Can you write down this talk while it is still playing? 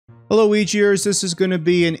Hello Luigiers, this is going to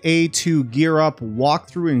be an A-2 gear up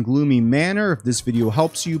walkthrough in Gloomy Manor. If this video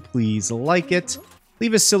helps you, please like it.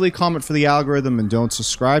 Leave a silly comment for the algorithm and don't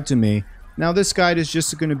subscribe to me. Now this guide is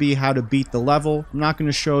just going to be how to beat the level. I'm not going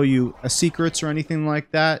to show you secrets or anything like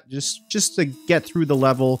that. Just to get through the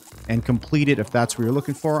level and complete it if that's what you're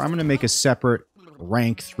looking for. I'm going to make a separate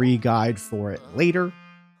rank 3 guide for it later.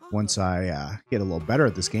 Once I get a little better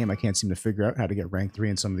at this game. I can't seem to figure out how to get rank 3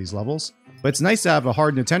 in some of these levels. But it's nice to have a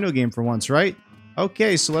hard Nintendo game for once, right?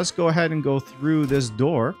 Okay, so let's go ahead and go through this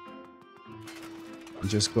door. And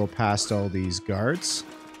just go past all these guards.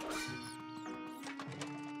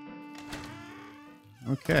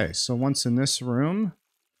 Okay, so once in this room,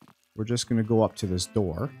 we're just going to go up to this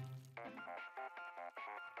door.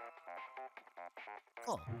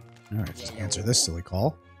 Alright, just answer this silly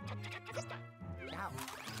call.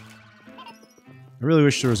 I really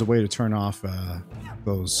wish there was a way to turn off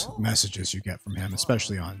those messages you get from him,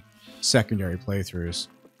 especially on secondary playthroughs.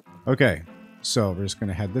 Okay, so we're just going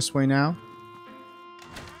to head this way now.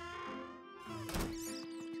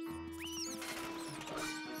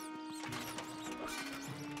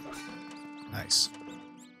 Nice.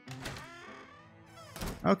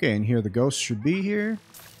 Okay, and here the ghost should be here.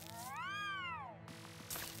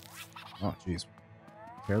 Oh, jeez.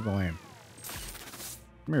 Terrible aim.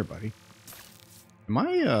 Come here, buddy. Am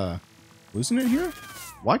I, losing it here?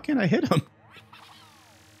 Why can't I hit him?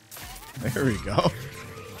 There we go.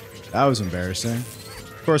 That was embarrassing.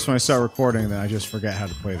 Of course, when I start recording, then I just forget how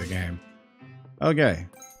to play the game. Okay.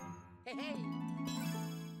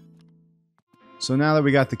 So now that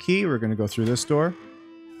we got the key, we're going to go through this door.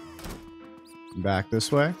 Back this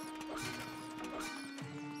way.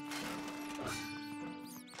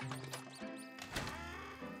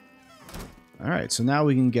 Alright, so now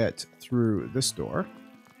we can get through this door.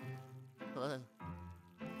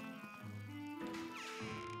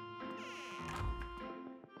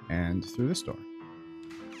 And through this door.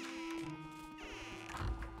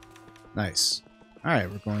 Nice.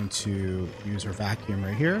 Alright, we're going to use our vacuum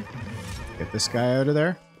right here. Get this guy out of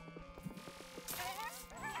there.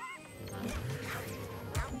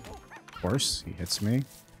 Of course, he hits me.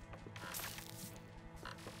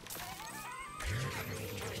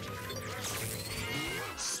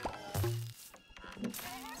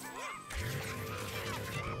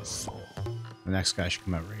 The next guy should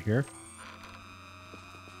come out right here.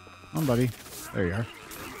 Come on, buddy. There you are.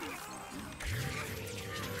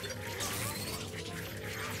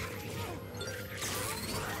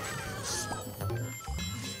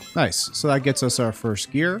 Nice. So that gets us our first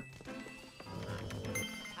gear.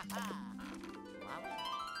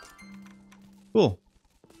 Cool.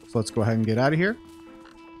 So let's go ahead and get out of here.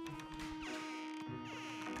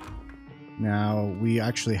 Now, we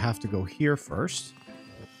actually have to go here first.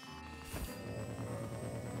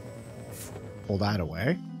 Pull that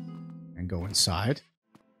away and go inside.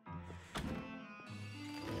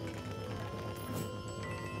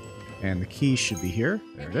 And the key should be here.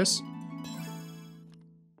 There it is.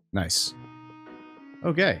 Nice.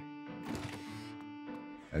 Okay.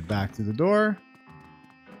 Head back to the door.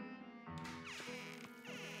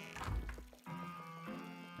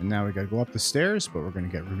 And now we gotta go up the stairs, but we're gonna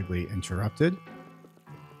get rudely interrupted.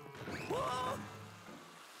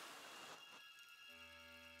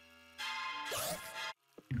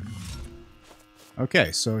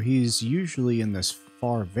 Okay, so he's usually in this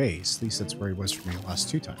far vase. At least that's where he was for me the last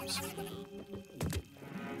 2 times.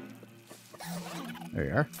 There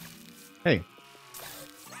you are. Hey.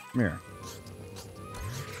 Come here.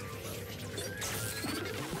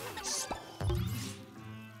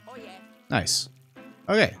 Nice.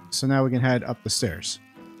 Okay, so now we can head up the stairs.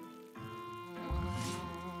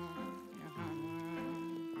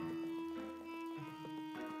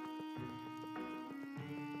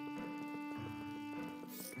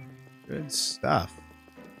 Good stuff.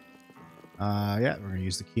 Yeah, we're gonna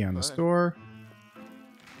use the key on this door.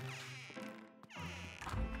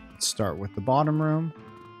 Let's start with the bottom room.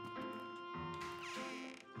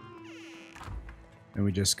 And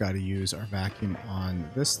we just gotta use our vacuum on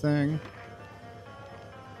this thing.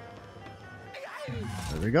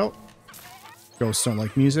 There we go. Ghosts don't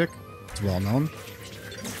like music. It's well known.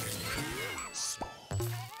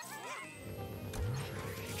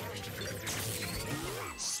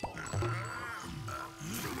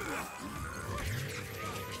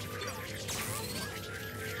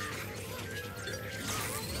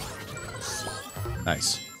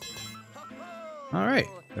 Nice. Alright,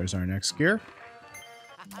 there's our next gear.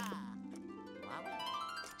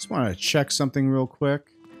 Just want to check something real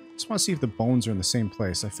quick. Just want to see if the bones are in the same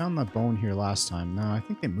place. I found that bone here last time. No, I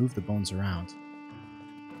think they moved the bones around.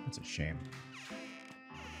 That's a shame.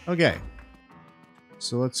 Okay.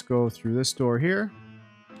 So let's go through this door here.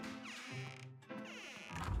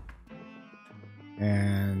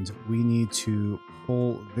 And we need to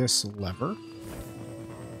pull this lever.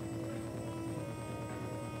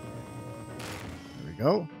 There we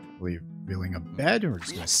go. Revealing a bed. We're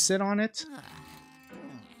just going to sit on it.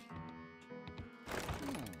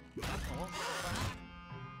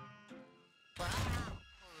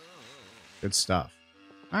 Good stuff.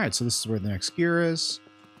 Alright, so this is where the next gear is.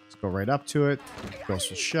 Let's go right up to it. Ghost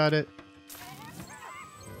will shut it.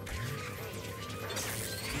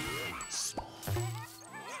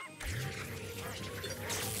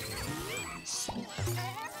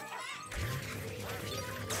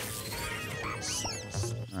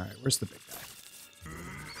 Alright, where's the big guy?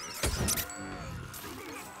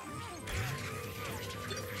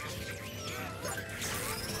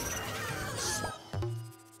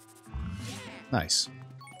 Nice.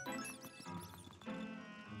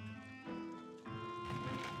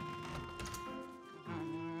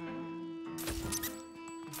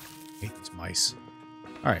 Hate these mice.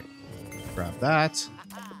 Alright. Grab that.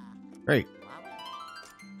 Great.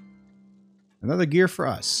 Another gear for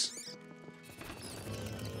us.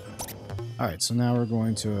 Alright, so now we're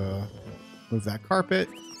going to move that carpet.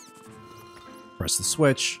 Press the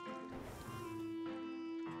switch.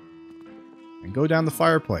 And go down the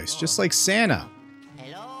fireplace, just like Santa.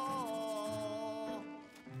 Hello.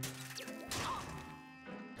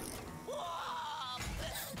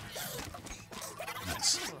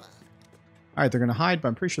 Nice. Alright, they're going to hide, but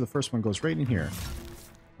I'm pretty sure the first one goes right in here.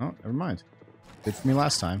 Oh, never mind. Did for me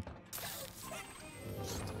last time.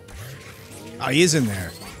 Oh, he is in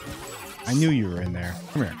there. I knew you were in there.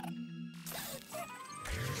 Come here.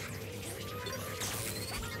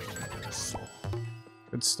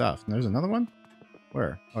 Good stuff. And there's another one?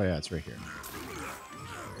 Where? Oh, yeah, it's right here.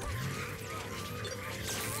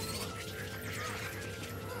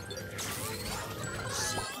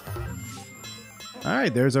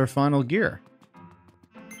 Alright, there's our final gear.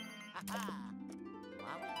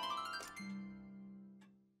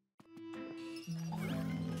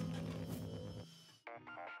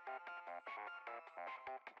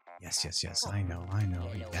 Yes. I know.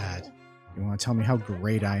 Your dad. You want to tell me how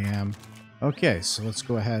great I am? Okay, so let's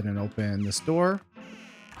go ahead and open this door.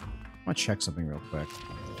 I want to check something real quick.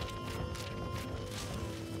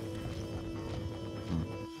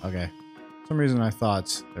 Okay. For some reason I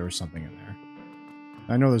thought there was something in there.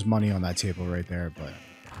 I know there's money on that table right there, but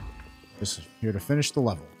just here to finish the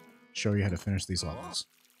level. Show you how to finish these levels.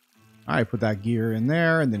 Alright, put that gear in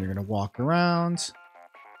there, and then you're going to walk around.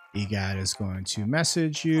 EGAD is going to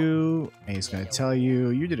message you, and he's going to tell you,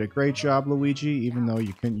 you did a great job, Luigi, even though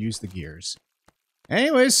you couldn't use the gears.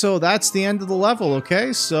 Anyway, so that's the end of the level,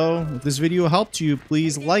 okay? So, if this video helped you,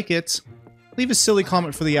 please like it. Leave a silly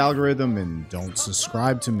comment for the algorithm, and don't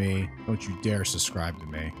subscribe to me. Don't you dare subscribe to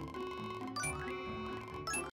me.